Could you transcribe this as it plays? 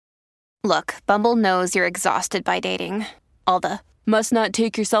Look, Bumble knows you're exhausted by dating. All the must not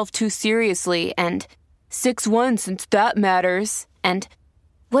take yourself too seriously and 6'1" since that matters. And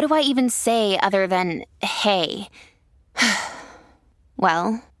what do I even say other than, hey?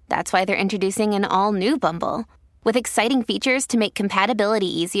 Well, that's why they're introducing an all-new Bumble with exciting features to make compatibility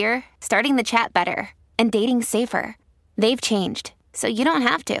easier, starting the chat better, and dating safer. They've changed, so you don't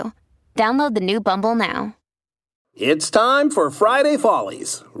have to. Download the new Bumble now. It's time for Friday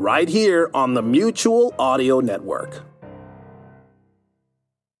Follies, right here on the Mutual Audio Network.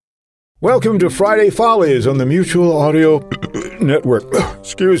 Welcome to Friday Follies on the Mutual Audio Network.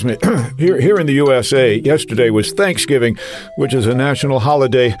 Excuse me. Here in the USA, yesterday was Thanksgiving, which is a national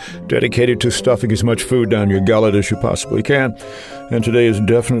holiday dedicated to stuffing as much food down your gullet as you possibly can. And today is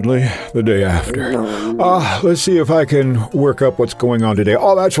definitely the day after. Let's see if I can work up what's going on today.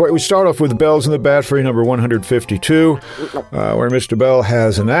 Oh, that's right. We start off with Bells in the Bat Free number 152, where Mr. Bell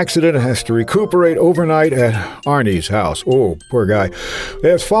has an accident and has to recuperate overnight at Arnie's house. Oh, poor guy.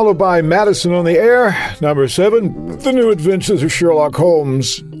 It's followed by Madison on the Air, number 7, The New Adventures of Sherlock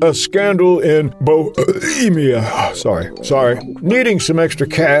Holmes, a scandal in Bohemia. Sorry. Needing some extra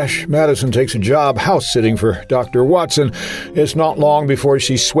cash, Madison takes a job house-sitting for Dr. Watson. It's not long before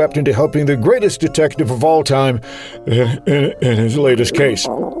she's swept into helping the greatest detective of all time in his latest case.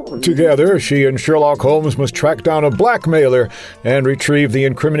 Together, she and Sherlock Holmes must track down a blackmailer and retrieve the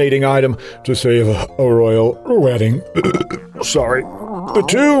incriminating item to save a royal wedding. Sorry. The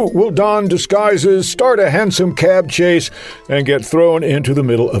two will don disguises, start a handsome cab chase, and get thrown into the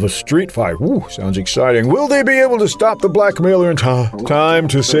middle of a street fight. Ooh, sounds exciting. Will they be able to stop the blackmailer in time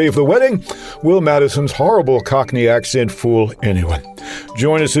to save the wedding? Will Madison's horrible Cockney accent fool anyone?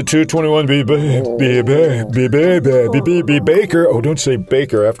 Join us at 221 B Baker. Oh, don't say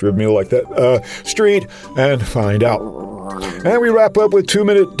Baker after a meal like that. Street and find out. And we wrap up with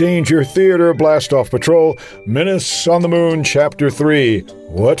 2-Minute Danger Theater Blast-Off Patrol, Menace on the Moon, Chapter 3.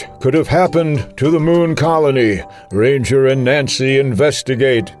 What could have happened to the moon colony? Ranger and Nancy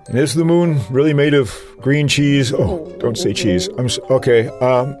investigate. And is the moon really made of green cheese? Oh, don't say cheese. Okay,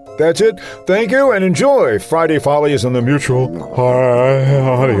 that's it. Thank you and enjoy Friday Follies on the Mutual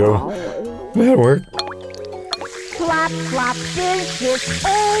Audio Network. Flop, flop, fish, fish.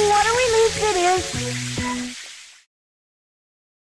 Oh, what a relief it is